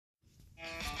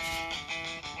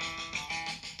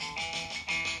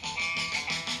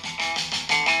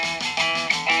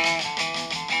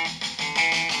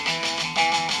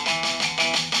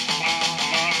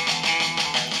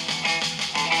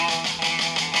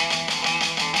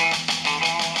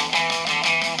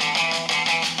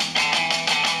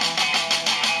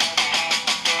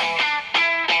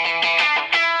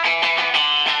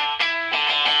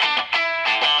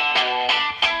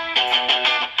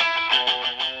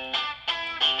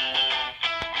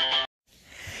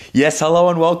Yes, hello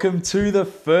and welcome to the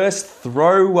first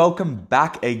throw. Welcome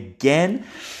back again.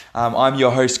 I'm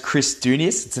your host, Chris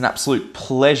Dunius. It's an absolute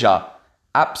pleasure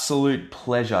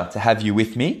to have you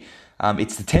with me.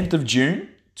 It's the 10th of June,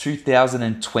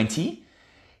 2020.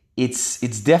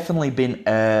 It's definitely been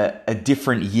a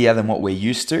different year than what we're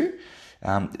used to.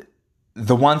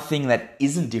 The one thing that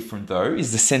isn't different though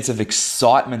is the sense of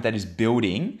excitement that is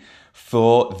building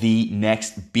for the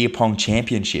next beer pong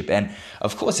championship. And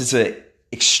of course, it's an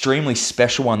extremely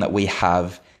special one that we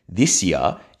have this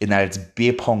year in that it's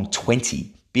Beer Pong 20,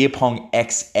 Beer Pong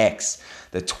XX,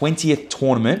 the 20th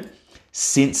tournament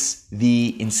since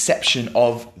the inception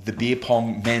of the Beer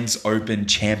Pong Men's Open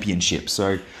Championship.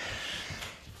 So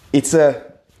it's a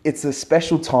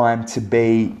special time to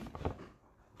be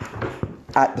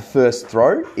at the first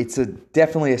throw. It's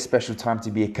definitely a special time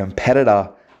to be a competitor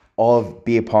of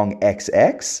Beer Pong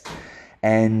XX.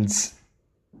 And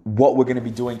what we're going to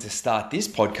be doing to start this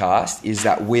podcast is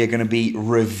that we're going to be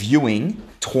reviewing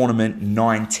Tournament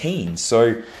 19.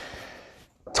 So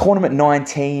Tournament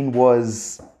 19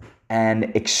 was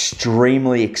an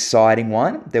extremely exciting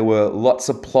one. There were lots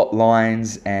of plot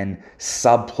lines and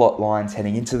subplot lines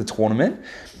heading into the tournament,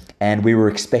 and we were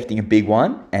expecting a big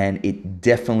one, and it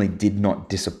definitely did not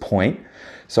disappoint.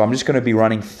 So I'm just going to be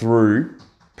running through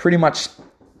pretty much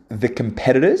the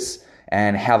competitors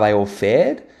and how they all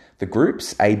fared, the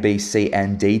groups A, B, C,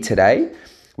 and D today,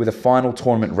 with a final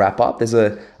tournament wrap-up. There's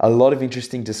a lot of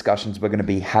interesting discussions we're going to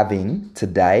be having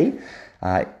today.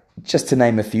 Just to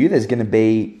name a few, there's going to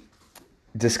be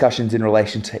discussions in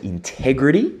relation to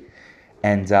integrity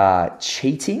and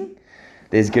cheating.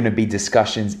 There's going to be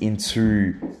discussions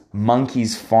into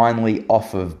monkeys finally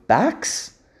off of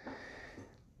backs,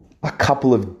 a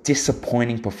couple of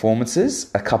disappointing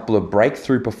performances, a couple of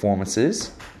breakthrough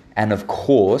performances, and of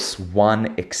course,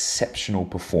 one exceptional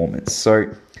performance.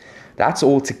 So that's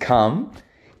all to come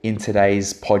in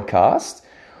today's podcast.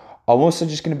 I'm also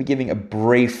just going to be giving a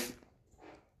brief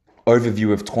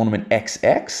overview of Tournament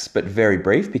XX, but very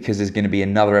brief because there's going to be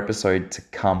another episode to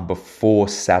come before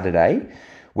Saturday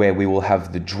where we will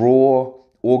have the draw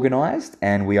organised,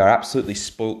 and we are absolutely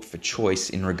spoilt for choice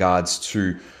in regards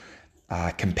to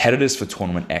competitors for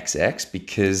Tournament XX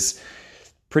because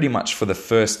pretty much for the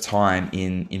first time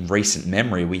in recent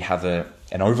memory, we have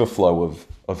an overflow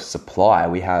of supply.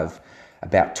 We have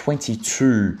about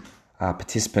 22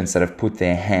 participants that have put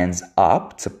their hands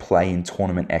up to play in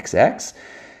Tournament XX.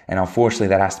 And unfortunately,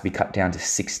 that has to be cut down to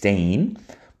 16.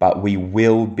 But we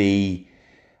will be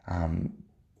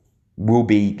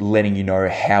letting you know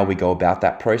how we go about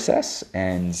that process.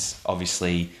 And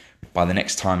obviously, by the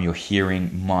next time you're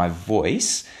hearing my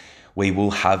voice, we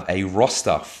will have a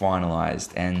roster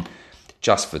finalized, and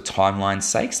just for timeline's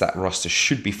sakes, that roster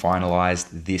should be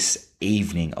finalized this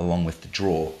evening along with the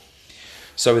draw.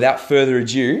 So without further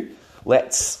ado,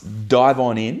 let's dive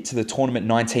on into the Tournament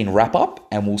 19 wrap-up,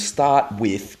 and we'll start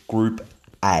with Group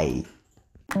A.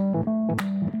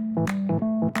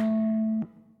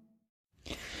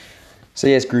 So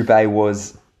yes, Group A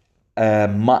was a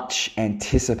much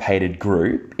anticipated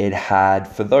group. It had,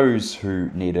 for those who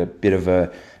need a bit of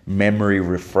a memory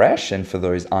refresh, and for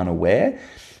those unaware,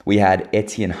 we had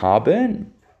Etienne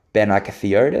Harburn, Ben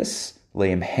Akathiotis,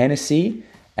 Liam Hennessy,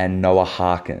 and Noah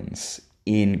Harkins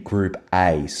in Group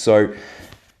A. So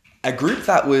a group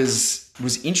that was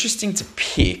interesting to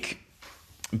pick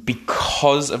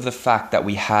because of the fact that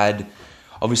we had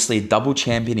obviously a double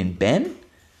champion in Ben,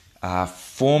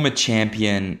 former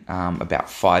champion about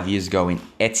 5 years ago in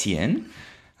Etienne,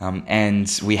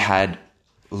 and we had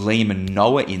Liam and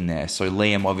Noah in there. So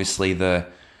Liam, obviously the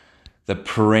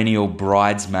perennial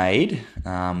bridesmaid,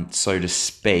 so to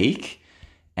speak,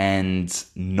 and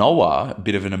Noah, a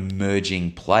bit of an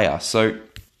emerging player. So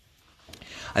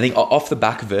I think off the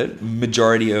back of it,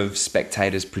 majority of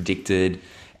spectators predicted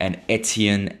an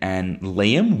Etienne and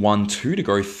Liam 1-2 to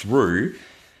go through,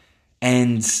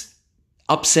 and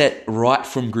upset right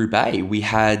from Group A.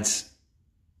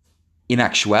 In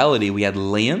actuality, we had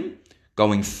Liam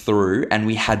going through, and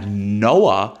we had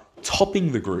Noah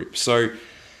topping the group. So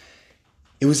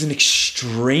it was an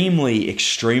extremely,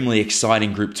 extremely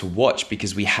exciting group to watch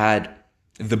because we had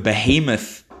the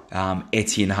behemoth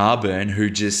Etienne Harburn, who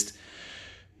just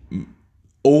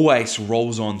always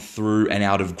rolls on through and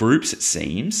out of groups, it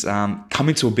seems, come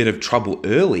into a bit of trouble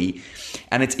early.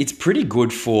 And it's pretty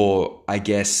good for, I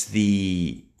guess,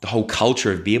 the whole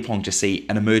culture of beer pong to see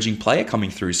an emerging player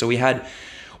coming through. So we had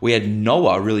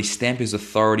Noah really stamp his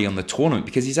authority on the tournament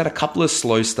because he's had a couple of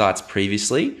slow starts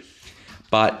previously,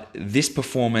 but this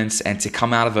performance and to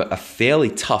come out of a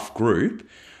fairly tough group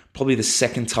probably the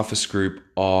second toughest group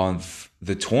of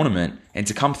the tournament, and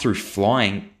to come through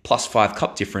flying +5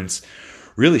 cup difference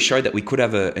really showed that we could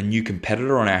have a new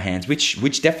competitor on our hands,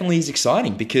 which definitely is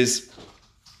exciting because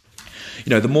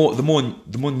the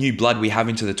more new blood we have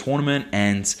into the tournament,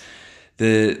 and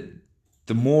the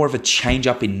more of a change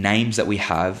up in names that we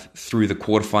have through the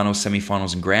quarterfinals,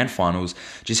 semifinals, and grand finals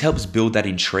just helps build that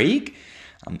intrigue.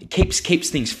 It keeps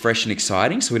things fresh and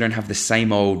exciting, so we don't have the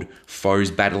same old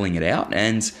foes battling it out.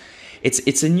 And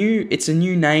it's a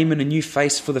new name and a new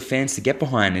face for the fans to get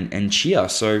behind and cheer.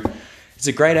 So it's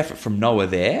a great effort from Noah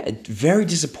there. Very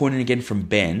disappointing again from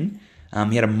Ben.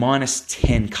 He had a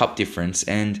 -10 cup difference,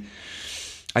 and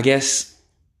I guess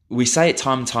we say it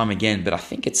time and time again, but I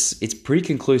think it's pretty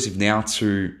conclusive now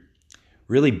to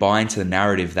really buy into the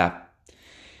narrative that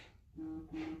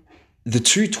the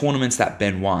two tournaments that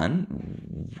Ben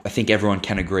won, I think everyone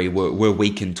can agree, were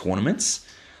weekend tournaments.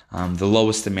 The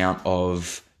lowest amount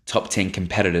of top 10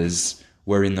 competitors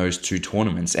were in those two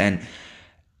tournaments, and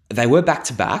they were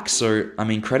back-to-back. So, I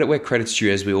mean, credit where credit's due,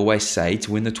 as we always say.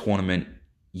 To win the tournament,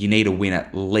 you need to win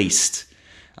at least...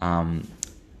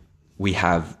 we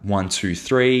have 1, 2,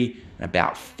 3, and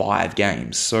about 5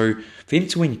 games. So for him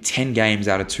to win 10 games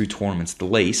out of 2 tournaments, the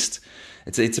least,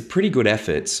 it's a pretty good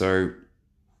effort. So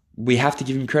we have to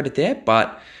give him credit there,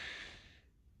 but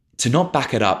to not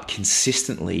back it up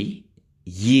consistently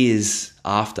years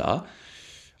after,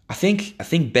 I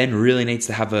think Ben really needs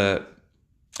to have a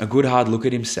good hard look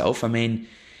at himself. I mean,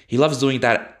 he loves doing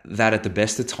that at the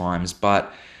best of times,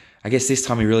 but I guess this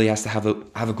time he really has to have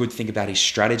a good think about his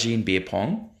strategy in beer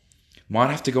pong. Might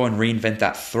have to go and reinvent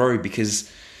that throw, because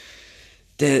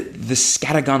the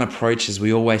scattergun approach, as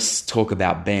we always talk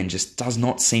about Ben, just does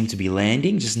not seem to be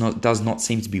landing, does not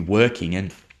seem to be working.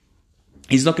 And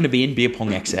he's not going to be in Beer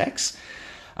Pong XX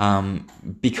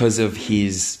because of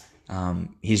his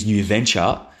new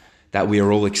venture that we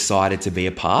are all excited to be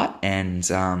a part. And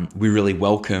we really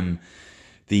welcome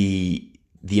the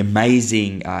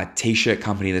amazing t-shirt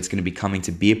company that's going to be coming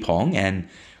to Beer Pong, and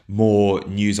more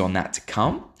news on that to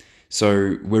come.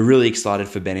 So we're really excited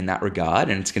for Ben in that regard,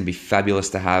 and it's going to be fabulous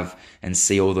to have and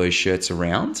see all those shirts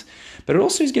around. But it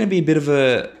also is going to be a bit of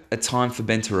a time for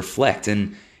Ben to reflect,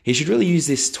 and he should really use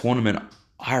this tournament,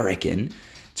 I reckon,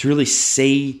 to really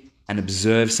see and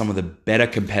observe some of the better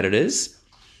competitors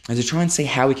and to try and see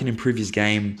how he can improve his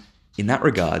game in that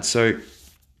regard. So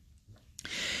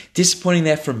disappointing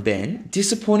there from Ben.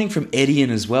 Disappointing from Edian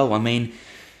as well. I mean,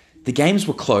 the games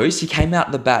were close. He came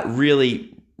out the bat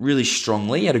really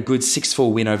strongly. He had a good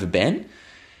 6-4 win over Ben.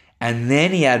 And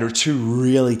then he had 2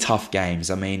 really tough games.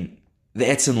 I mean, the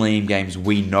Etz and Liam games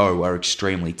we know are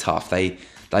extremely tough. They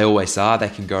always are. They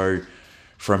can go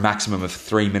for a maximum of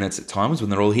 3 minutes at times when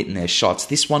they're all hitting their shots.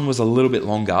 This one was a little bit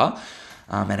longer,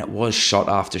 and it was shot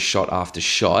after shot after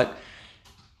shot.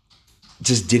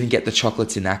 Just didn't get the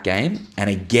chocolates in that game. And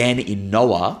again in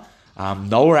Noah,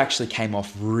 Noah actually came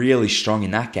off really strong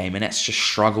in that game, and Etz just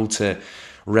struggled to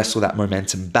wrestle that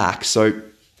momentum back. So,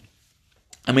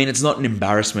 I mean, it's not an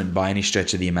embarrassment by any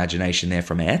stretch of the imagination there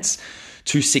from Etz.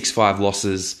 2 6-5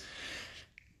 losses,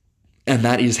 and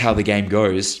that is how the game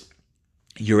goes.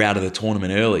 You're out of the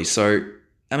tournament early. So,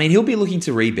 I mean, he'll be looking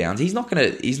to rebound. He's not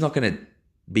gonna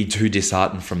be too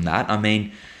disheartened from that. I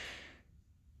mean,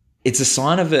 it's a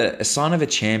sign of a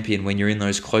champion when you're in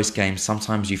those close games.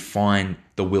 Sometimes you find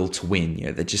the will to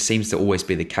win. That just seems to always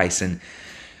be the case. And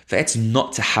for Etz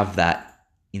not to have that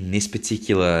in this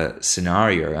particular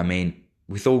scenario, I mean,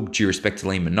 with all due respect to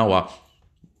Liam and Noah,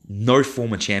 no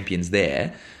former champions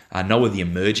there. Noah, the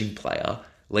emerging player.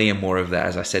 Liam, more of that,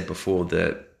 as I said before,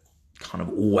 the kind of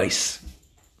always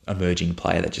emerging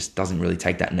player that just doesn't really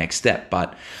take that next step.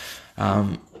 But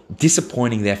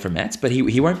disappointing there from Etz, but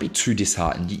he won't be too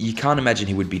disheartened. You can't imagine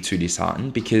he would be too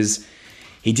disheartened, because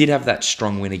he did have that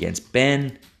strong win against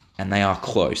Ben, and they are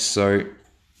close. So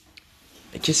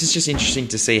it's just interesting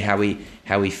to see how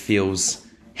he feels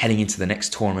heading into the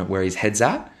next tournament, where his head's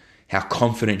at, how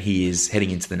confident he is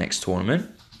heading into the next tournament.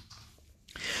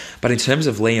 But in terms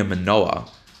of Liam and Noah,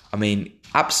 I mean,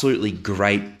 absolutely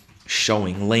great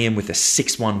showing. Liam with a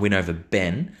 6-1 win over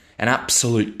Ben, an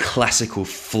absolute classical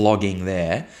flogging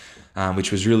there,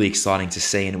 which was really exciting to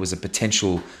see, and it was a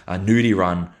potential nudie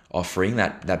run offering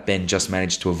that Ben just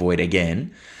managed to avoid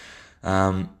again.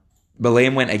 But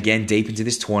Liam went again deep into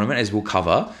this tournament, as we'll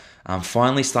cover,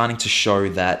 finally starting to show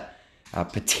that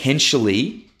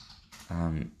potentially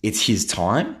it's his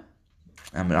time.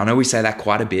 I know we say that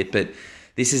quite a bit, but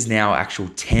this is now actual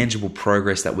tangible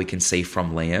progress that we can see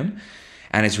from Liam.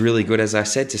 And it's really good, as I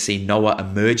said, to see Noah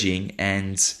emerging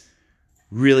and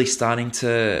really starting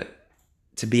to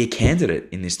be a candidate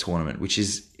in this tournament, which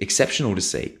is exceptional to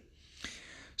see.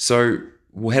 So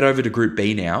we'll head over to Group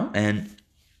B now, and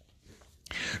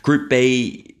Group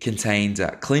B contained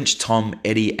Clinch, Tom,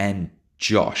 Eddie, and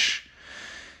Josh.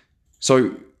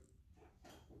 So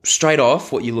straight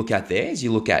off, what you look at there is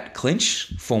you look at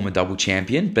Clinch, former double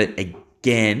champion, but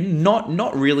again,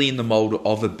 not really in the mold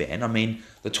of a Ben. I mean,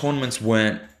 the tournaments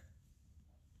weren't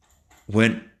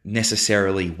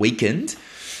necessarily weakened,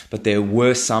 but there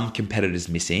were some competitors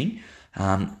missing,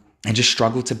 and just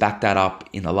struggled to back that up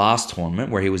in the last tournament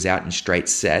where he was out in straight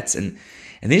sets. And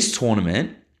this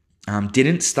tournament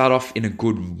didn't start off in a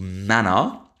good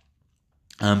manner,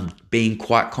 being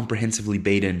quite comprehensively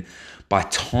beaten by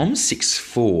Tom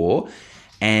 6-4,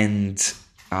 and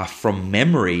from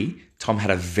memory, Tom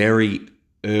had a very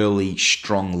early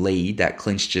strong lead that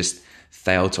Clinch just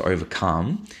failed to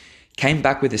overcome. Came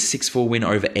back with a 6-4 win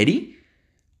over Eddie,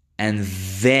 and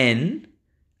then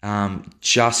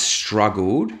just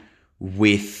struggled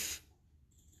with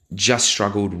Josh,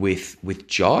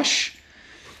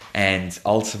 and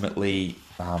ultimately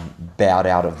bowed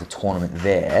out of the tournament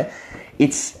there.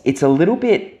 It's a little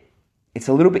bit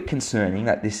concerning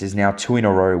that this is now 2 in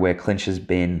a row where Clinch has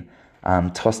been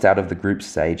tossed out of the group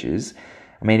stages.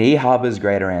 I mean, he harbours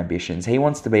greater ambitions. He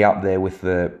wants to be up there with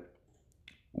the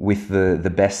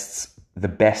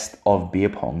best of beer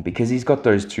pong, because he's got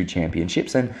those 2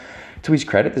 championships. And to his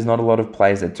credit, there's not a lot of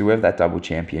players that do have that double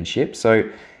championship. So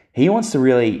he wants to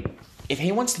really, if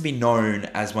he wants to be known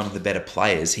as one of the better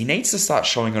players, he needs to start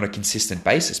showing on a consistent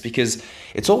basis, because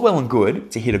it's all well and good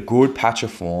to hit a good patch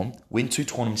of form, win 2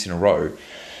 tournaments in a row.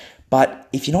 But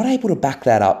if you're not able to back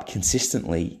that up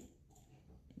consistently,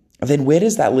 then where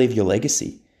does that leave your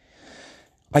legacy?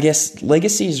 I guess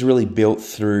legacy is really built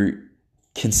through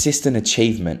consistent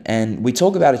achievement. And we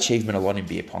talk about achievement a lot in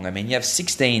beer pong. I mean, you have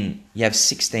 16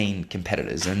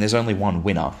 competitors and there's only one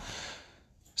winner.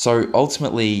 So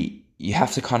ultimately, you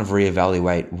have to kind of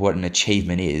reevaluate what an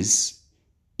achievement is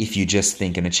if you just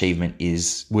think an achievement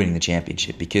is winning the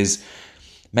championship, because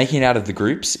making it out of the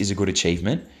groups is a good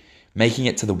achievement. Making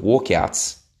it to the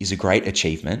walkouts is a great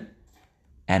achievement,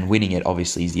 and winning it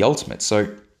obviously is the ultimate.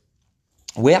 So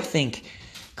where I think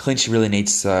Clinch really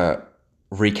needs to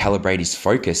recalibrate his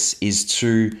focus is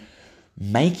to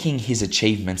making his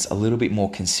achievements a little bit more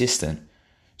consistent.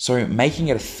 So making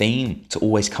it a theme to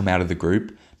always come out of the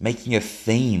group, making a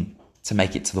theme to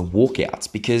make it to the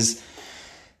walkouts, because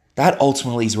that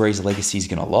ultimately is where his legacy is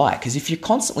going to lie. Because if you're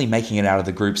constantly making it out of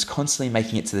the groups, constantly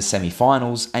making it to the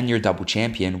semi-finals, and you're a double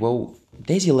champion, well,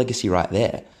 there's your legacy right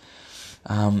there.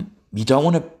 You don't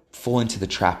want to fall into the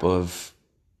trap of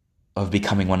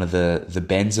becoming one of the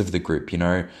Bens of the group, you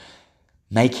know,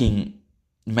 making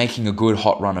a good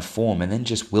hot run of form and then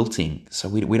just wilting. So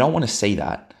we don't want to see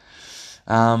that.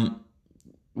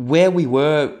 Where we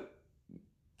were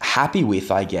happy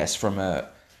with, I guess, from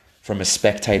a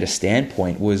spectator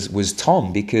standpoint was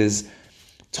Tom, because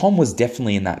Tom was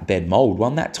definitely in that bed mold,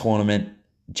 won that tournament,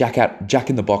 jack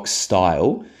in the box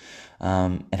style,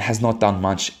 and has not done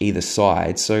much either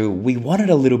side. So we wanted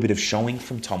a little bit of showing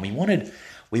from Tom. We wanted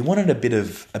a bit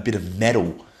of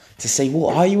medal to say, well,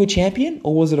 are you a champion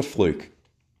or was it a fluke?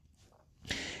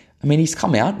 I mean, he's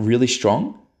come out really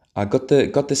strong. Got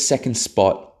the second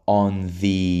spot on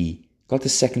the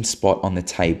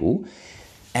table,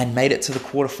 and made it to the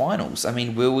quarterfinals. I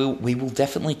mean, we will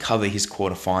definitely cover his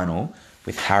quarterfinal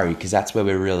with Harry, because that's where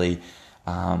we're really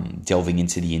delving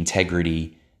into the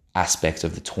integrity aspect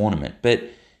of the tournament. But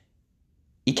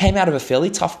he came out of a fairly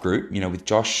tough group, you know, with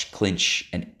Josh, Clinch,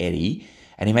 and Eddie,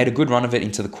 and he made a good run of it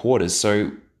into the quarters.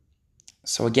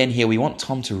 So again, here we want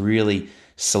Tom to really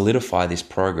solidify this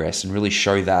progress and really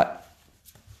show that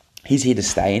he's here to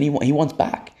stay, and he wants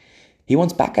back. He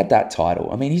wants back at that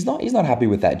title. I mean, he's not happy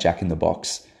with that Jack in the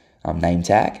Box name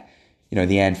tag. You know,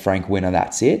 the Anne Frank winner,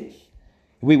 that's it.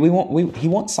 He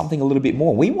wants something a little bit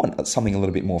more. We want something a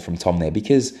little bit more from Tom there,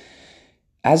 because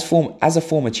as a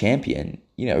former champion,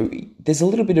 you know, there's a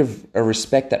little bit of a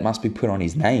respect that must be put on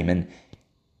his name, and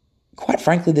quite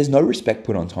frankly, there's no respect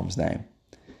put on Tom's name.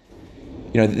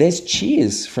 You know, there's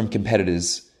cheers from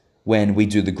competitors when we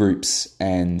do the groups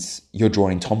and you're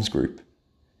drawn in Tom's group.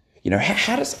 You know,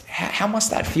 how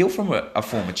must that feel from a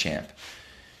former champ?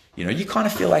 You know, you kind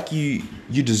of feel like you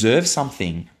deserve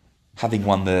something having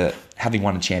won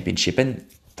a championship, and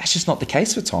that's just not the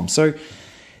case for Tom. So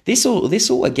this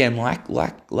will again, like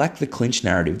the Clinch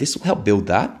narrative, this will help build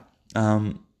that,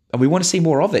 and we want to see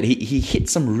more of it. He hit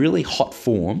some really hot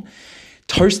form,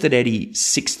 toasted Eddie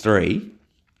 6-3,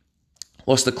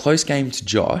 lost a close game to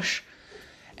Josh,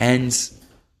 and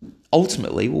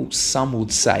ultimately, well, some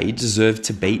would say, deserved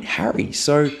to beat Harry.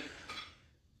 So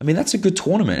I mean, that's a good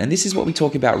tournament. And this is what we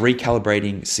talk about,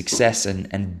 recalibrating success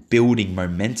and building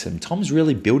momentum. Tom's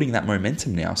really building that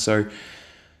momentum now. So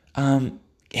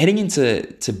heading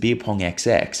into Beer Pong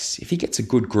XX, if he gets a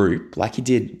good group like he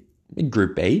did in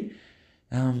Group B,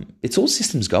 it's all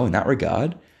systems go in that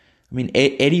regard. I mean,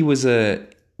 Eddie was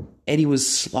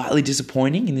slightly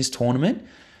disappointing in this tournament.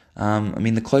 I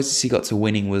mean, the closest he got to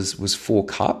winning was 4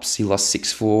 cups. He lost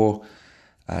 6-4,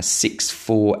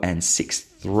 6-4, and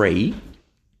 6-3.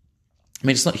 I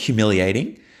mean, it's not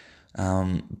humiliating,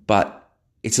 but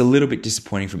it's a little bit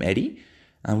disappointing from Eddie.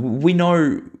 We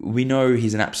know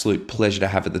he's an absolute pleasure to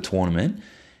have at the tournament,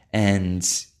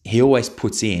 and he always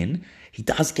puts in. He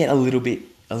does get a little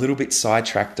bit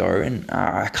sidetracked though, and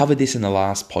I covered this in the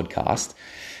last podcast.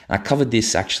 I covered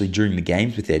this actually during the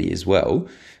games with Eddie as well,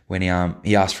 when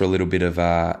he asked for a little bit of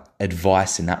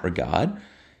advice in that regard.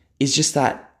 Is just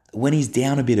that when he's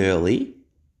down a bit early,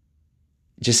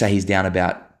 just say he's down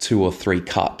about 2 or 3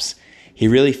 cups, he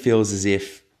really feels as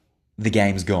if the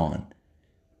game's gone.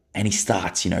 And he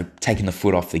starts, taking the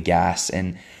foot off the gas.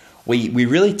 And we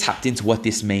really tapped into what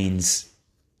this means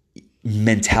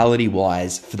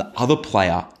mentality-wise for the other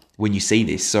player when you see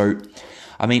this. So,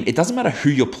 I mean, it doesn't matter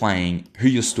who you're playing, who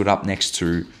you're stood up next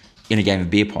to in a game of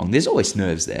beer pong. There's always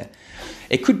nerves there.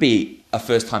 It could be a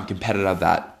first-time competitor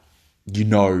that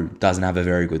doesn't have a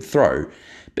very good throw.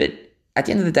 But at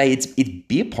the end of the day, it's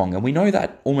beer pong, and we know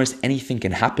that almost anything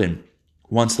can happen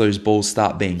once those balls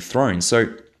start being thrown. So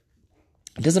it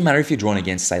doesn't matter if you're drawn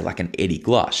against, say, like an Eddie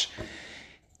Glush.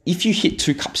 If you hit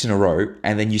 2 cups in a row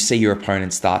and then you see your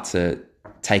opponent start to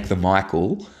take the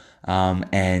Michael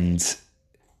and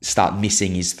start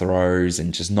missing his throws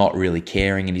and just not really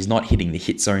caring, and he's not hitting the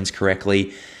hit zones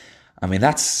correctly, I mean,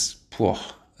 that's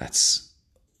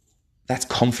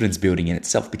confidence building in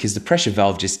itself, because the pressure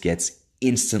valve just gets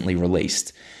instantly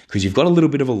released because you've got a little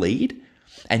bit of a lead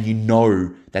and you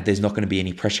know that there's not going to be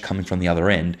any pressure coming from the other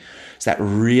end. So that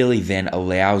really then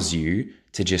allows you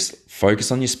to just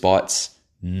focus on your spots,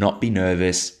 not be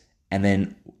nervous, and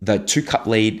then the 2-cup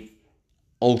lead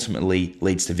ultimately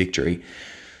leads to victory.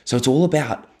 So it's all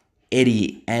about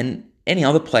Eddie and any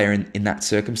other player in that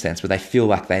circumstance where they feel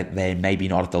like they're maybe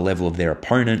not at the level of their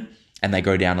opponent and they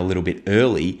go down a little bit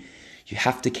early. You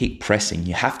have to keep pressing.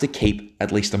 You have to keep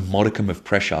at least a modicum of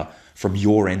pressure from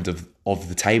your end of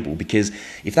the table, because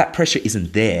if that pressure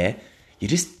isn't there, you're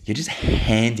just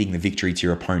handing the victory to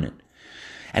your opponent.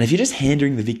 And if you're just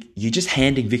handing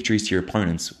victories to your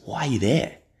opponents, why are you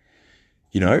there?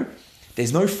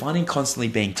 There's no fun in constantly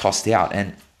being tossed out.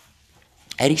 And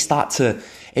Eddie started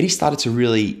to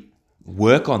really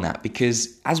work on that,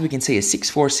 because as we can see, a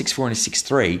 6-4, a 6-4, and a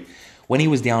 6-3, when he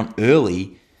was down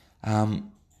early,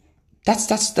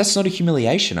 that's not a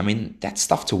humiliation. I mean, that's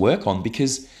stuff to work on,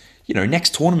 because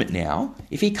next tournament now,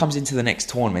 if he comes into the next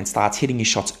tournament and starts hitting his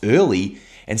shots early,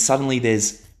 and suddenly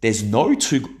there's no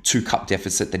two cup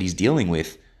deficit that he's dealing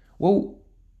with, well,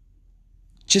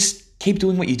 just keep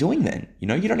doing what you're doing then. You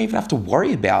don't even have to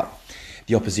worry about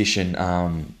the opposition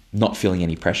not feeling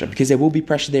any pressure, because there will be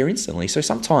pressure there instantly. So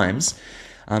sometimes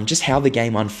just how the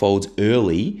game unfolds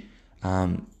early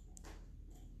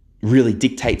really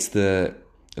dictates the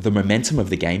momentum of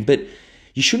the game, but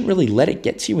you shouldn't really let it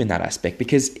get to you in that aspect,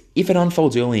 because if it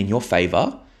unfolds early in your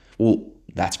favor, well,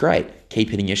 that's great. Keep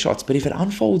hitting your shots. But if it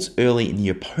unfolds early in the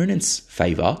opponent's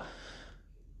favor,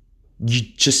 you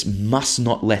just must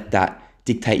not let that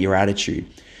dictate your attitude.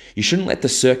 You shouldn't let the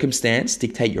circumstance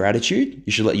dictate your attitude.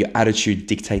 You should let your attitude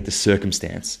dictate the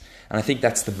circumstance. And I think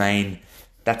that's the main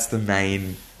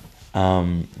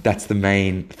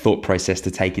thought process to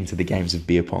take into the games of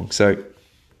beer pong. So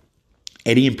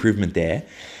Eddie improvement there.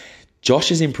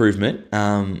 Josh's improvement,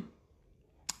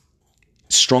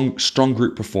 strong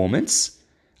group performance.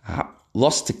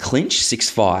 Lost to Clinch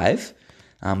 6-5,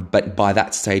 but by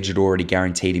that stage had already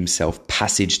guaranteed himself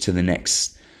passage to the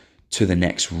next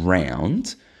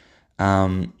round.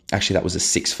 Actually, that was a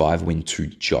 6-5 win to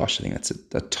Josh. I think that's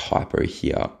a typo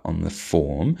here on the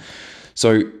form.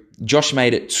 So Josh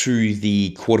made it to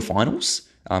the quarterfinals.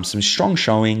 Some strong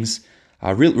showings.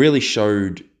 Really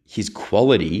showed his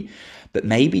quality, but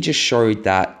maybe just showed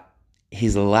that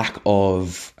his lack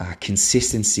of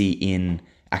consistency in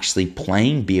actually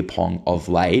playing beer pong of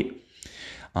late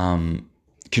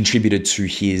contributed to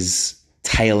his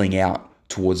tailing out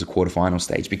towards the quarterfinal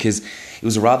stage, because it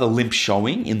was a rather limp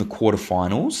showing in the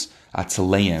quarterfinals to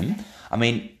Liam. I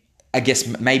mean, I guess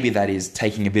maybe that is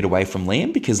taking a bit away from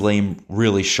Liam, because Liam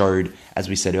really showed, as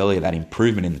we said earlier, that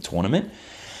improvement in the tournament.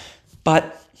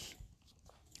 But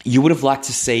you would have liked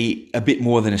to see a bit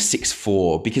more than a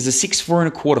 6-4, because a 6-4 in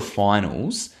a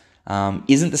quarterfinals,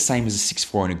 isn't the same as a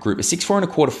 6-4 in a group. A 6-4 in a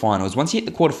quarterfinals, once you hit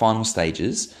the quarterfinal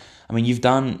stages, I mean, you've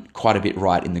done quite a bit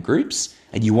right in the groups,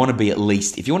 and you want to be at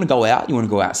least, if you want to go out, you want to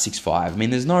go out 6-5. I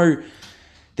mean, there's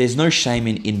no shame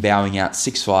in bowing out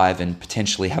 6-5 and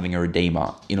potentially having a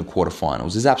redeemer in a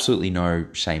quarterfinals. There's absolutely no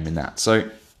shame in that. So,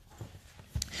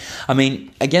 I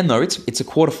mean, again, though, it's a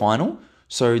quarterfinal,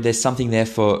 so there's something there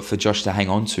for Josh to hang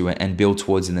on to and build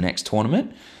towards in the next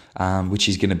tournament, which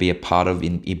he's going to be a part of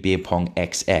in Beer Pong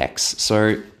XX.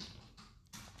 So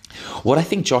what I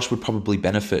think Josh would probably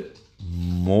benefit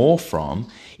more from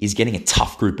is getting a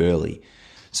tough group early.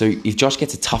 So if Josh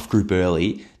gets a tough group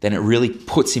early, then it really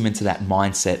puts him into that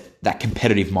mindset, that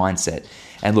competitive mindset.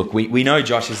 And look, we know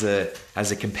Josh has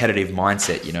a competitive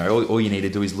mindset. You know, all you need to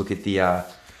do is look at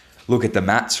the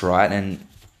mats, right? And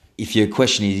if you're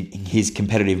questioning his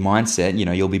competitive mindset, you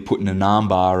know, you'll be putting an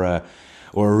armbar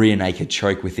or a rear naked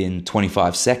choke within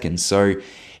 25 seconds. So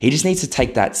he just needs to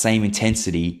take that same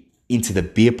intensity into the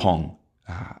beer pong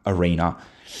arena.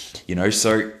 You know,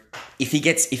 so if he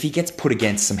gets put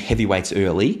against some heavyweights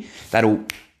early, that'll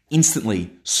instantly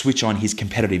switch on his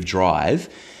competitive drive,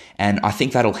 and I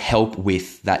think that'll help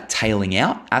with that tailing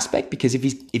out aspect, because if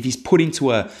he's put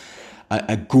into a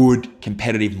good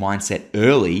competitive mindset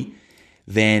early,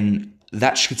 then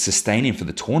that should sustain him for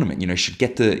the tournament. You know, should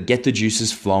get the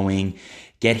juices flowing,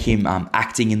 get him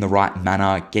acting in the right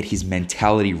manner, get his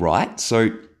mentality right.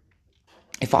 So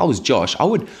if I was Josh, I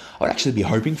would actually be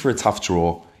hoping for a tough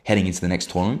draw heading into the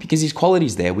next tournament, because his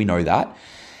quality's there, we know that.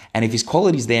 And if his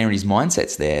quality's there and his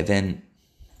mindset's there, then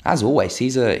as always,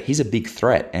 he's a big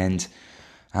threat, and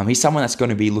he's someone that's going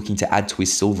to be looking to add to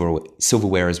his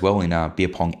silverware as well in Beer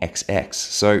Pong XX.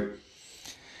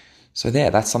 So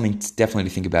that's something definitely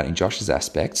to think about in Josh's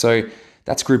aspect. So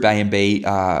that's Group A and B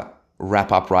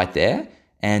wrap up right there,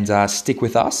 and stick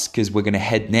with us, because we're going to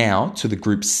head now to the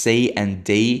Group C and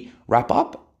D wrap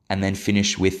up, and then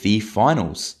finish with the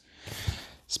finals.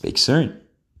 Speak soon.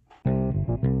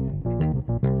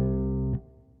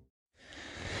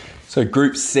 So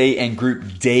Group C and Group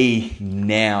D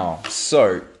now.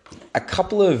 So a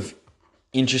couple of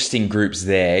interesting groups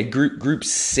there. Group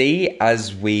C,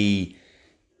 as we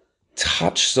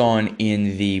touched on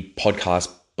in the podcast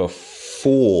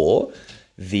before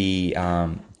the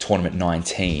Tournament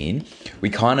 19, we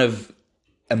kind of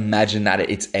imagine that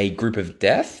it's a group of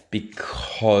death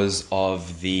because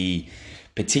of the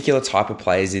particular type of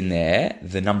players in there,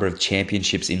 the number of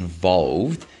championships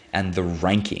involved, and the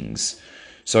rankings.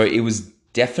 So it was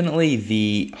definitely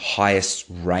the highest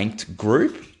ranked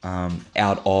group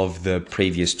out of the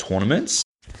previous tournaments.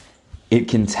 It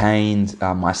contained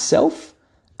myself,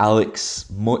 Alex,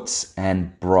 Mutz,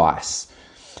 and Bryce.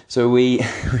 So we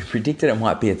predicted it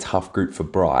might be a tough group for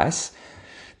Bryce.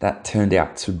 That turned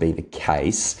out to be the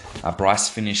case. Bryce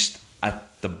finished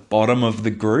at the bottom of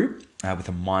the group with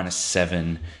a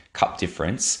 -7 cup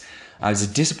difference. It was a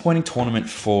disappointing tournament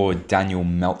for Daniel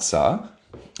Meltzer,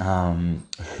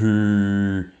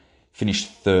 who finished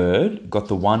third, got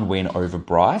the one win over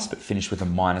Bryce, but finished with a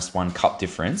 -1 cup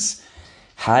difference.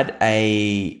 Had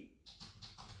a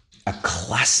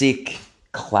classic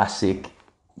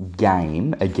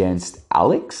game against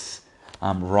Alex,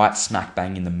 right smack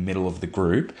bang in the middle of the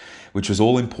group, which was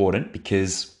all important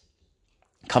because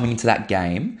coming into that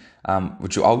game,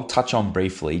 which I'll touch on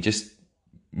briefly, just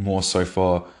more so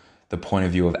for the point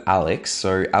of view of Alex.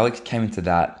 So Alex came into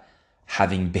that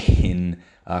having been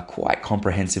quite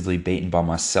comprehensively beaten by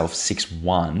myself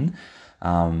 6-1,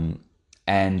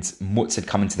 and Mutz had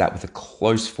come into that with a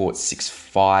close fought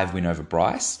 6-5 win over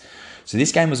Bryce. So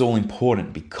this game was all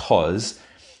important because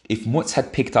if Mutz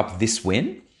had picked up this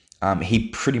win, he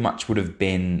pretty much would have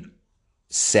been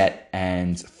set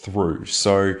and through.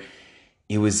 So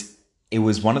it was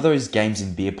one of those games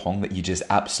in beer pong that you just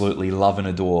absolutely love and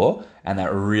adore, and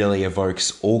that really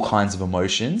evokes all kinds of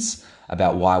emotions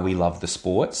about why we love the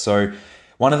sport. So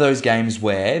one of those games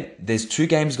where there's two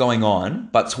games going on,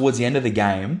 but towards the end of the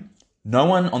game, no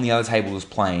one on the other table is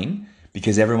playing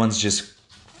because everyone's just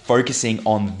focusing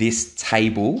on this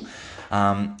table.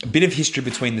 A bit of history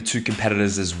between the two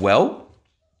competitors as well.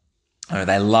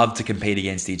 They love to compete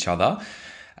against each other.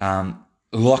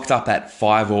 Locked up at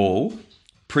 5-all.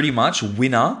 Pretty much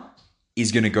winner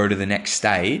is going to go to the next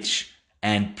stage,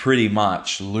 and pretty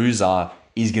much loser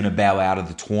is going to bow out of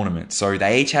the tournament. So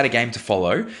they each had a game to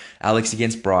follow. Alex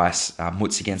against Bryce,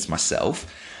 Mutz against myself.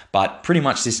 But pretty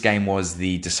much this game was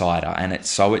the decider, and it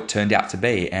turned out to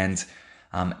be. And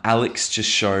Alex just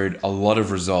showed a lot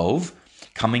of resolve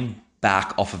coming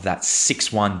back off of that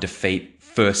 6-1 defeat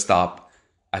first up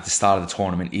at the start of the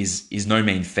tournament is no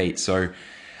mean feat. So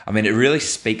I mean, it really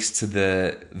speaks to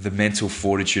the mental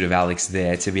fortitude of Alex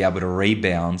there to be able to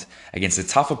rebound against a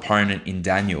tough opponent in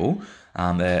Daniel,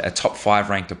 a top 5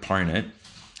 ranked opponent,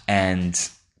 and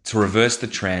to reverse the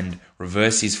trend,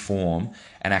 reverse his form,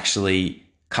 and actually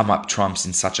come up trumps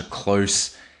in such a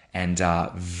close and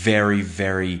very,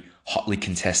 very hotly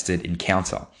contested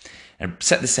encounter. And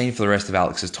set the scene for the rest of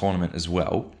Alex's tournament as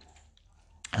well.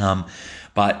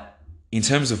 But in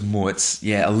terms of Mutz,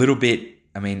 yeah, a little bit,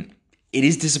 I mean, it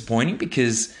is disappointing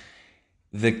because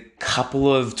the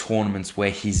couple of tournaments where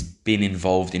he's been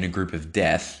involved in a group of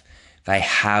death, they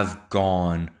have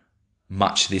gone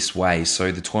much this way.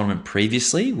 So the tournament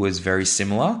previously was very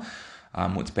similar.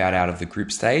 Mutz bowed out of the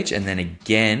group stage, and then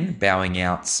again bowing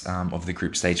out of the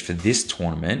group stage for this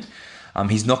tournament.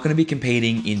 He's not going to be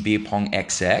competing in Beer Pong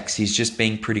XX. He's just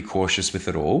being pretty cautious with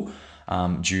it all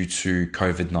due to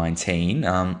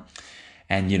COVID-19.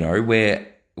 And, you know,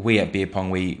 we at Beer Pong,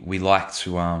 we like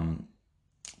to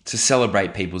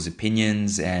celebrate people's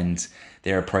opinions and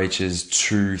their approaches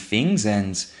to things.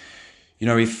 And, you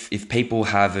know, if people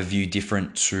have a view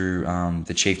different to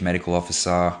the chief medical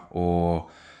officer or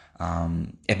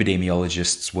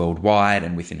epidemiologists worldwide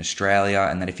and within Australia,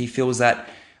 and that if he feels that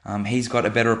he's got a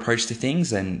better approach to things,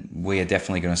 then we are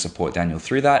definitely going to support Daniel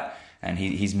through that. And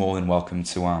he's more than welcome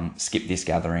to skip this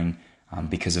gathering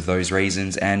because of those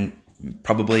reasons, and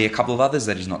probably a couple of others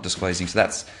that he's not disclosing. So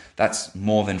that's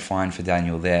more than fine for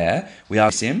Daniel there. We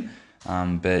are him,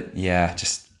 but yeah,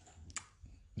 just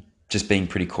being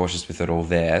pretty cautious with it all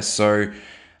there. So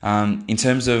in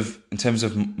terms of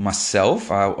myself,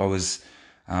 I was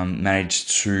managed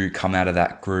to come out of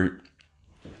that group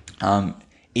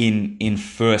in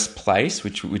first place,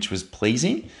 which was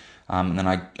pleasing. And then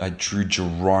I drew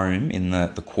Jerome in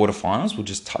the quarterfinals. We'll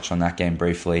just touch on that game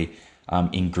briefly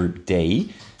in Group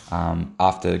D,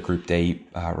 after Group D,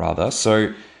 rather.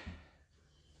 So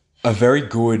a very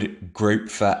good group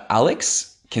for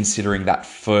Alex, considering that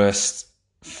first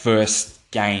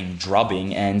game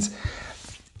drubbing. And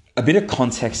a bit of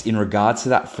context in regard to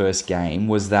that first game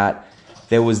was that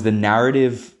there was the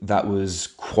narrative that was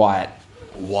quite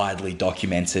widely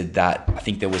documented that I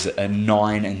think there was a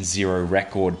 9-0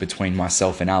 record between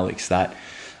myself and Alex, that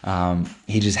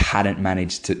he just hadn't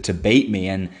managed to beat me.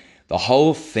 And the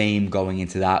whole theme going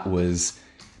into that was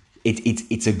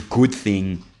it's a good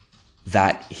thing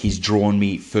that he's drawn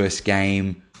me first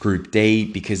game Group D,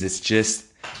 because it's just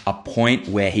a point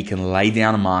where he can lay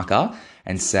down a marker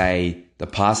and say the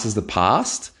past is the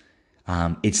past.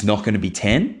 It's not going to be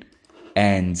 10,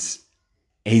 and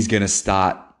he's going to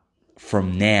start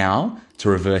from now to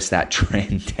reverse that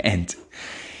trend. And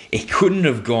it couldn't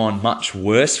have gone much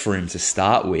worse for him to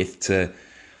start with, to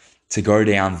go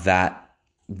down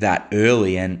that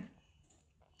early, and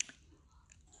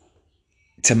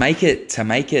to make it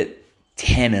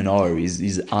 10-0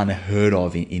 is unheard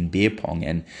of in beer pong.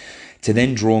 And to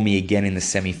then draw me again in the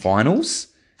semi-finals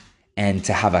and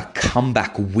to have a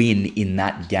comeback win in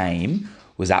that game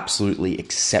was absolutely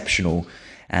exceptional.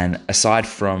 And aside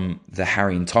from the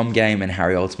Harry and Tom game and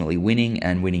Harry ultimately winning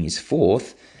his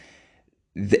fourth,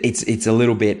 it's a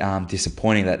little bit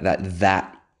disappointing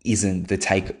that isn't the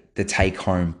take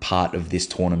home part of this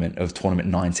tournament, of tournament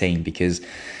 19, because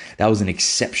that was an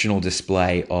exceptional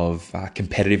display of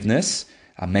competitiveness,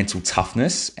 mental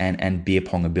toughness, and beer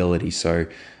pong ability. So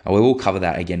we will cover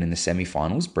that again in the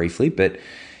semi-finals briefly, but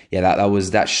yeah,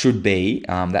 that should be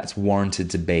that's warranted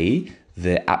to be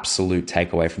the absolute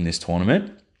takeaway from this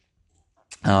tournament.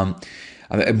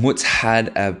 Mutz had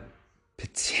a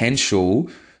potential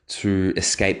to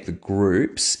escape the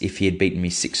groups if he had beaten me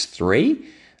 6-3,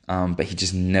 but he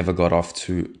just never got off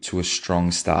to a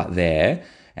strong start there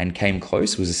and came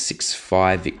close. It was a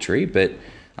 6-5 victory, but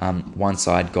once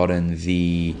I'd gotten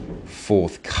the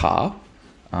fourth cup,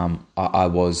 I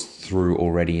was through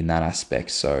already in that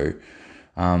aspect. So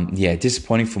yeah,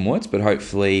 disappointing for Mutz, but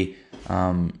hopefully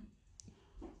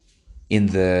in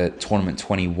the tournament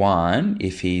 21,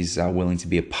 if he's willing to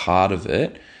be a part of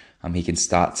it, he can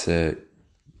start to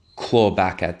claw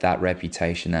back at that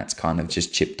reputation that's kind of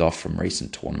just chipped off from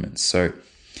recent tournaments. So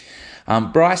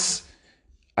Bryce,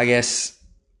 I guess,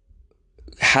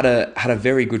 had a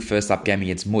very good first up game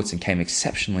against Mutz and came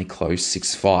exceptionally close,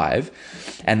 6-5.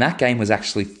 And that game was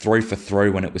actually throw for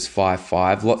throw when it was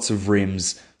 5-5. Lots of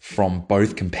rims from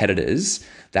both competitors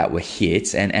that were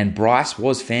hit, and Bryce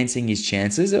was fancying his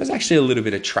chances. There was actually a little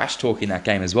bit of trash talk in that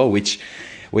game as well, which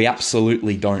we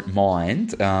absolutely don't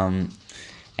mind,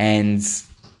 and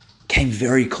came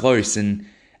very close. And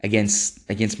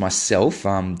against myself,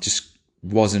 just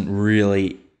wasn't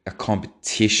really a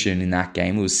competition in that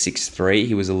game. It was 6-3.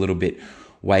 He was a little bit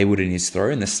wayward in his throw,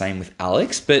 and the same with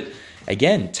Alex. But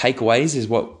again, takeaways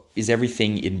is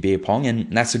everything in beer pong,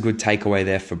 and that's a good takeaway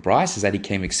there for Bryce, is that he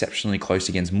came exceptionally close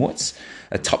against Mutz,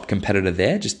 a top competitor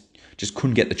there, just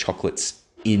couldn't get the chocolates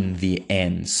in the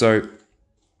end. So it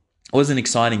was an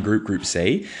exciting Group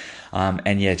C,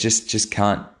 and yeah, just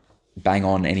can't bang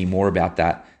on any more about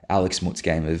that Alex Mutz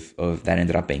game of that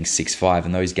ended up being 6-5,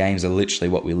 and those games are literally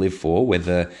what we live for,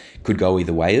 whether could go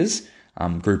either ways.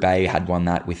 Group A had won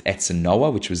that with Etz and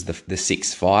Noah, which was the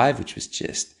 6-5, which was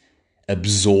just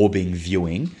absorbing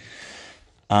viewing.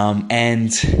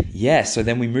 And yeah, so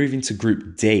then we move into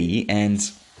Group D, and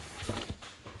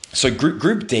so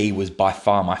Group D was by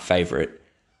far my favorite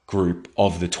group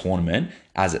of the tournament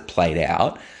as it played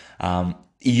out.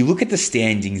 You look at the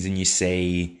standings and you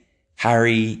see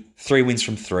Harry, 3 wins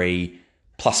from 3,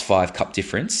 +5 cup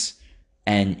difference,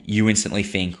 and you instantly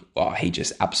think, oh, he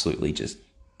just absolutely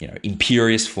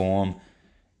imperious form,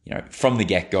 from the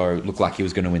get-go, looked like he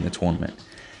was going to win the tournament.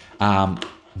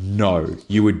 No,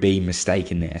 you would be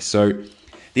mistaken there. So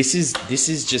this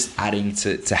is just adding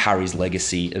to Harry's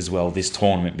legacy as well, this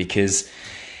tournament, because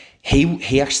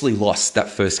he actually lost that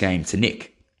first game to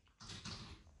Nick.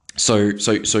 So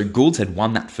Goulds had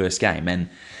won that first game, and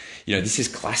this is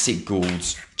classic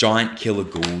Goulds, giant killer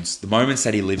Goulds, the moments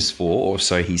that he lives for, or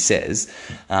so he says,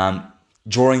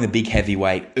 drawing the big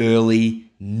heavyweight early,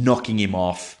 knocking him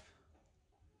off,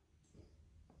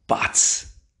 but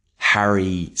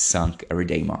Harry sunk a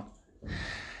redeemer.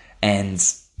 And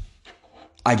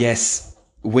I guess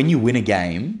when you win a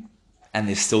game and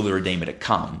there's still the redeemer to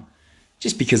come,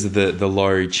 just because of the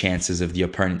low chances of the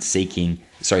opponent sinking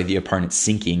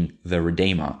the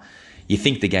redeemer, you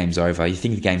think the game's over, you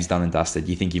think the game's done and dusted,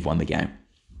 you think you've won the game.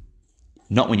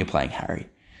 Not when you're playing Harry.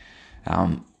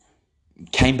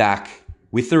 Came back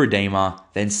with the redeemer,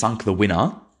 then sunk the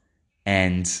winner,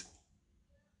 and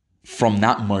from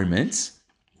that moment,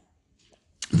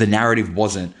 the narrative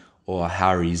wasn't, oh,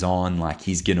 Harry's on, like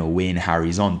he's going to win,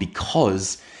 Harry's on,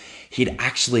 because he'd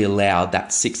actually allowed that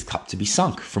 6th cup to be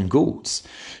sunk from Goulds.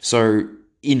 So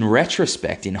in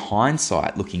retrospect, in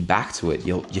hindsight, looking back to it,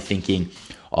 you're thinking,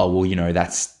 oh, well,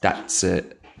 that's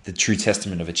the true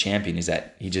testament of a champion, is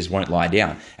that he just won't lie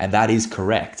down. And that is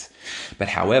correct. But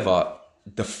however,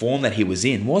 the form that he was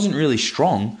in wasn't really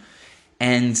strong.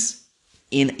 And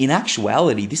in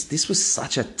actuality, this was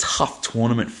such a tough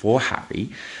tournament for Harry.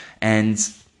 And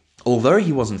although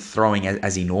he wasn't throwing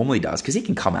as he normally does, because he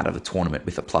can come out of a tournament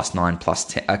with a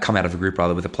 +9/+10, come out of a group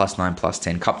rather with a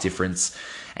 +9/+10 cup difference,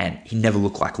 and he never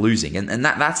looked like losing. And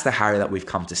that's the Harry that we've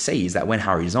come to see, is that when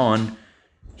Harry's on,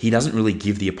 he doesn't really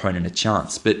give the opponent a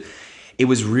chance. But it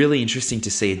was really interesting to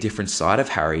see a different side of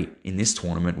Harry in this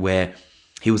tournament, where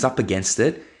he was up against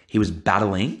it, he was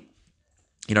battling,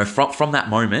 from that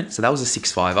moment. So that was a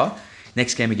 6-5er.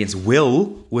 Next game against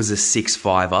Will was a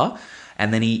 6-5er.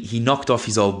 And then he knocked off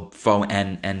his old foe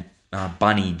and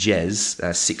bunny Jez,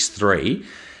 6-3.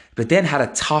 But then had a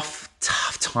tough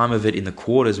time of it in the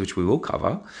quarters, which we will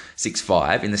cover,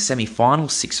 6-5. In the semi-final,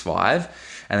 6-5.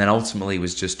 And then ultimately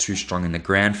was just too strong in the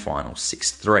grand final,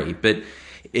 6-3. But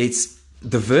it's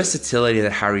the versatility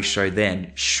that Harry showed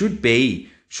then should be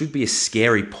a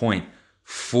scary point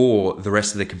for the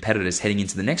rest of the competitors heading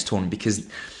into the next tournament, because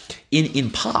in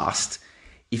past,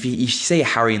 if you see a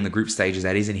Harry in the group stages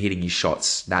that isn't hitting his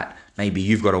shots, that maybe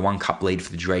you've got a 1-cup lead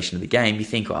for the duration of the game, you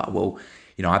think, oh, well,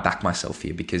 I back myself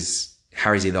here because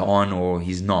Harry's either on or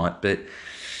he's not. But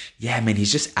yeah, man,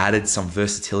 he's just added some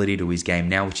versatility to his game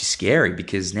now, which is scary,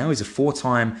 because now he's a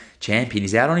 4-time champion.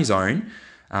 He's out on his own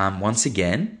once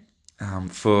again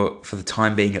for the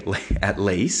time being at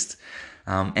least.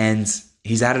 And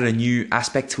he's added a new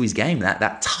aspect to his game,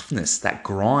 that toughness, that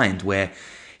grind, where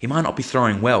he might not be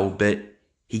throwing well, but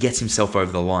he gets himself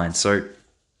over the line. So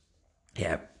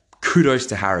yeah, kudos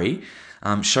to Harry.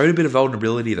 Showed a bit of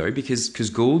vulnerability though, because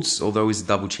Goulds, although he's a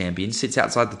double champion, sits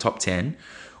outside the top 10.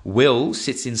 Will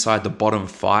sits inside the bottom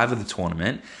 5 of the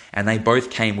tournament, and they both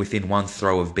came within 1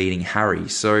 throw of beating Harry.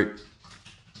 So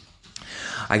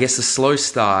I guess the slow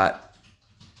start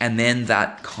and then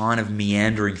that kind of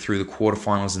meandering through the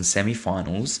quarterfinals and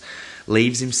semifinals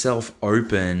leaves himself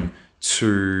open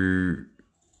to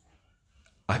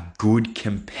a good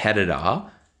competitor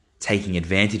taking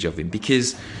advantage of him.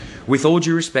 Because with all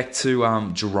due respect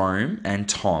to Jerome and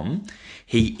Tom,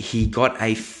 he got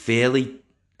a fairly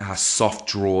soft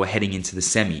draw heading into the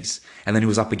semis. And then he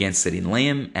was up against it in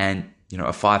Liam, and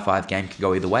a 5-5 game could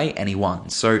go either way, and he won.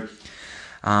 So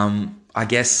I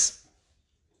guess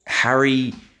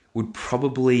Harry would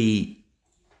probably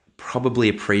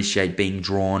appreciate being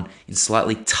drawn in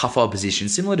slightly tougher opposition,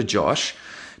 similar to Josh,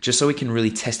 just so he can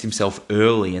really test himself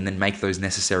early and then make those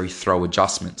necessary throw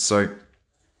adjustments. So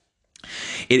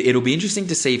it'll be interesting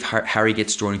to see if Harry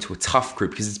gets drawn into a tough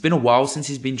group, because it's been a while since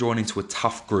he's been drawn into a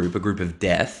tough group, a group of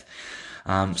death.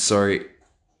 So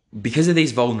because of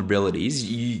these vulnerabilities,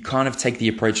 you kind of take the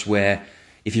approach where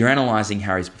if you're analysing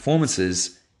Harry's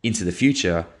performances into the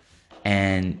future,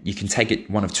 and you can take it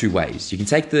one of two ways. You can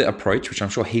take the approach, which I'm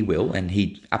sure he will, and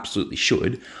he absolutely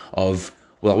should, of,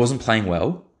 well, I wasn't playing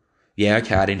well. Yeah,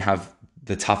 okay, I didn't have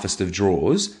the toughest of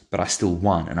draws, but I still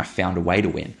won and I found a way to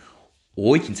win.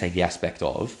 Or you can take the aspect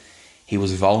of, he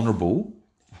was vulnerable,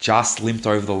 just limped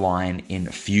over the line in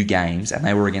a few games, and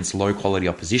they were against low-quality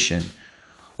opposition.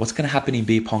 What's going to happen in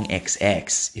Beer Pong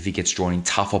XX if he gets drawn in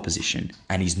tough opposition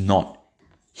and he's not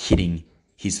hitting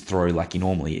his throw like he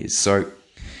normally is? So,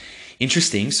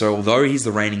 interesting. So although he's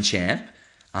the reigning champ,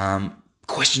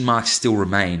 question marks still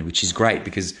remain, which is great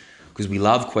because we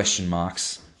love question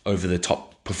marks over the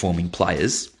top performing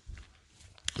players.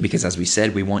 Because as we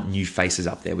said, we want new faces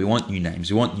up there. We want new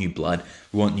names. We want new blood.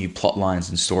 We want new plot lines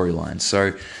and storylines.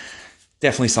 So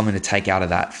definitely something to take out of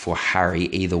that for Harry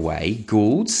either way.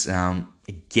 Goulds,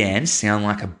 again, sound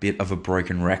like a bit of a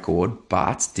broken record,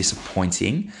 but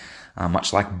disappointing.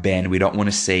 Much like Ben, we don't want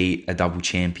to see a double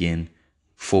champion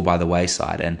fall by the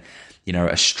wayside. And, you know,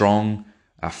 a strong,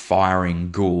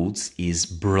 firing Goulds is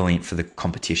brilliant for the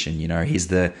competition. You know, he's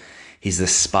the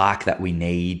spark that we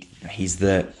need. He's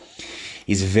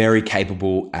very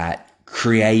capable at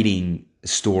creating a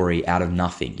story out of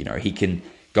nothing. You know, he can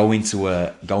go into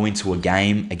a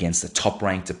game against a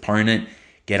top-ranked opponent,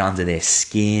 get under their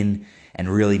skin, and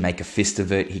really make a fist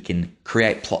of it. He can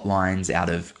create plot lines out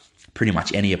of pretty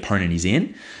much any opponent he's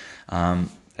in.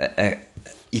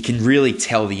 You can really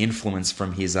tell the influence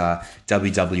from his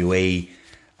WWE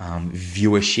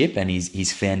viewership and his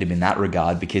fandom in that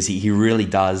regard, because he really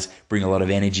does bring a lot of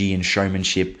energy and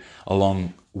showmanship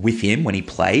along with him when he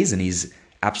plays, and he's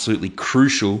absolutely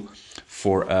crucial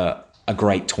for a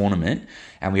great tournament.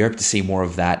 And we hope to see more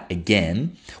of that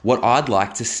again. What I'd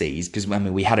like to see is, because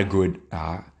we had a good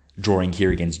drawing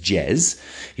here against Jez.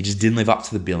 He just didn't live up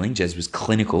to the billing. Jez was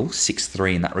clinical,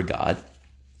 6'3" in that regard.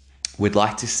 We'd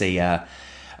like to see a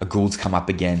Goulds come up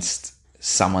against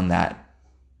someone that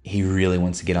he really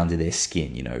wants to get under their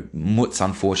skin. You know, Mutz,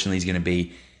 unfortunately, isn't going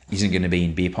to be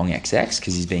in Beer Pong XX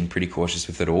because he's being pretty cautious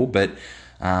with it all. But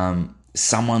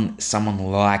someone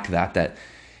like that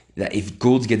if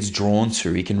Goulds gets drawn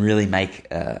to, he can really make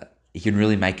a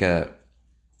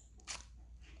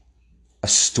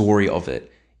story of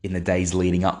it in the days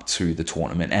leading up to the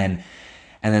tournament. And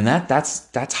then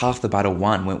that's half the battle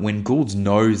won. When Goulds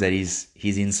knows that he's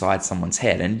inside someone's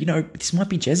head, and you know, this might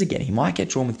be Jez again. He might get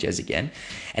drawn with Jez again,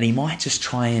 and he might just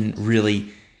try and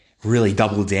really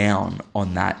double down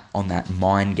on those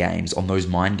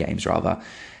mind games rather.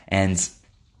 And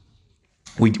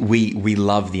we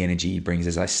love the energy he brings,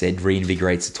 as I said,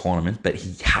 reinvigorates the tournament, but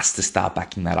he has to start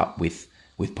backing that up with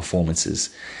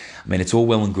performances. I mean, it's all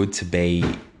well and good to be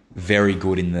very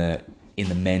good in the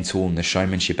mental and the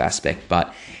showmanship aspect,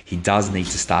 but he does need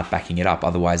to start backing it up.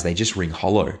 Otherwise, they just ring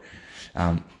hollow.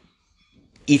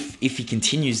 If he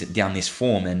continues down this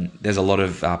form, and there's a lot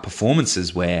of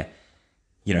performances where,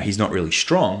 you know, he's not really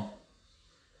strong,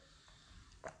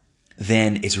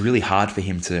 then it's really hard for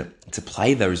him to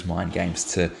play those mind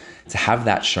games, to have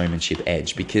that showmanship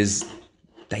edge, because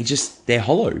they're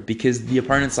hollow, because the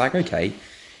opponent's like, okay,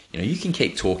 you know, you can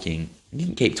keep talking,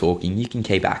 you can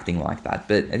keep acting like that,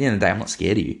 but at the end of the day, I'm not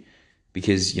scared of you,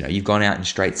 because, you know, you've gone out in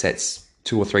straight sets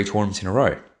 2 or 3 tournaments in a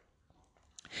row.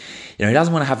 You know, he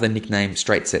doesn't want to have the nickname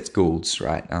Straight Sets Goulds,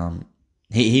 right?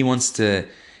 He wants to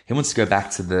go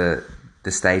back to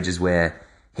the stages where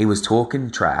he was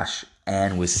talking trash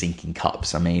and was sinking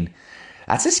cups. I mean,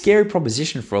 that's a scary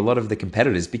proposition for a lot of the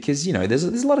competitors, because, you know, there's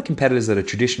a lot of competitors that are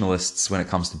traditionalists when it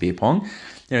comes to beer pong.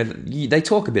 You know, they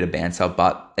talk a bit of banter,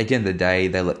 but at the end of the day,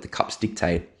 they let the cups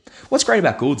dictate. What's great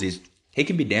about Goulds is he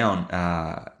can be down,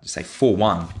 say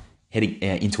 4-1 heading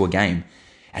into a game,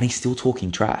 and he's still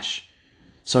talking trash.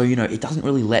 So, you know, it doesn't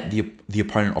really let the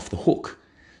opponent off the hook.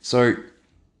 So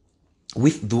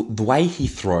with the way he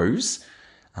throws,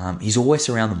 he's always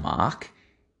around the mark.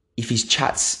 If his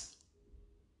chat's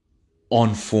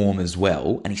on form as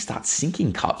well, and he starts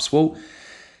sinking cups, well,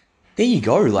 there you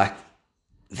go. Like,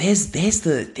 there's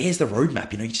the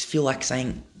roadmap. You know, you just feel like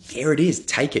saying, there it is,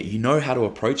 take it. You know how to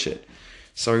approach it.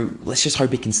 So let's just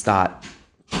hope he can start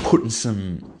putting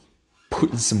some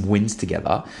wins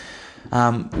together.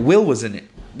 Will was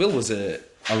a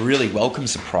really welcome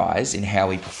surprise in how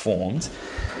he performed.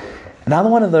 Another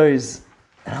one of those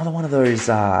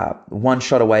one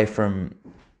shot away from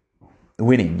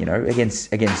winning,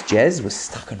 against Jez, was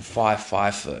stuck on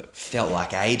 5-5 for felt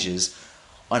like ages.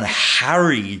 On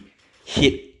Harry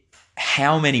hit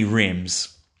how many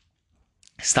rims,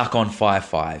 stuck on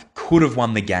 5-5, could have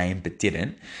won the game but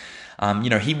didn't.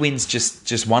 He wins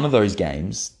just one of those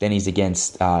games. Then he's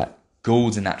against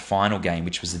Goulds in that final game,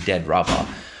 which was a dead rubber,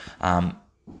 and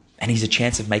he's a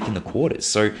chance of making the quarters.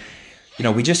 So,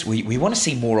 we want to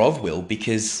see more of Will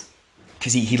because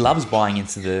he loves buying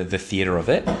into the theatre of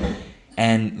it.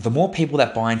 And the more people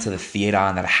that buy into the theatre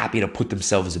and that are happy to put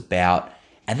themselves about,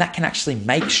 and that can actually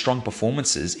make strong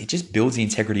performances, it just builds the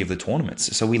integrity of the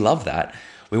tournaments. So we love that.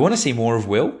 We want to see more of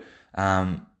Will.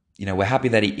 We're happy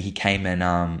that he came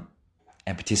and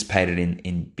participated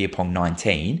in Beer Pong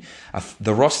 19.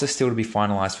 The roster is still to be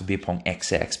finalised for Beer Pong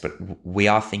XX, but we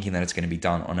are thinking that it's going to be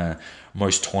done on a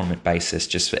most tournament basis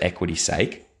just for equity's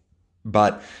sake.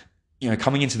 But,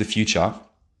 coming into the future,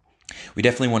 we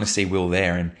definitely want to see Will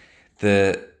there. And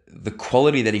the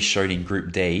quality that he showed in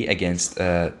Group D against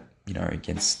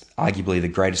arguably the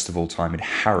greatest of all time in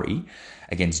Harry,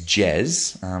 against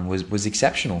Jez, was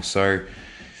exceptional. So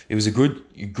it was a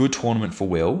good tournament for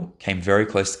Will. Came very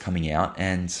close to coming out,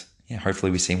 and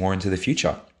hopefully we see more into the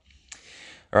future.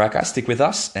 All right, guys, stick with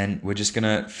us, and we're just going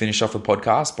to finish off the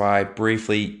podcast by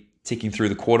briefly ticking through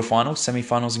the quarterfinals,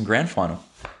 semifinals, and grand final.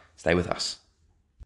 Stay with us.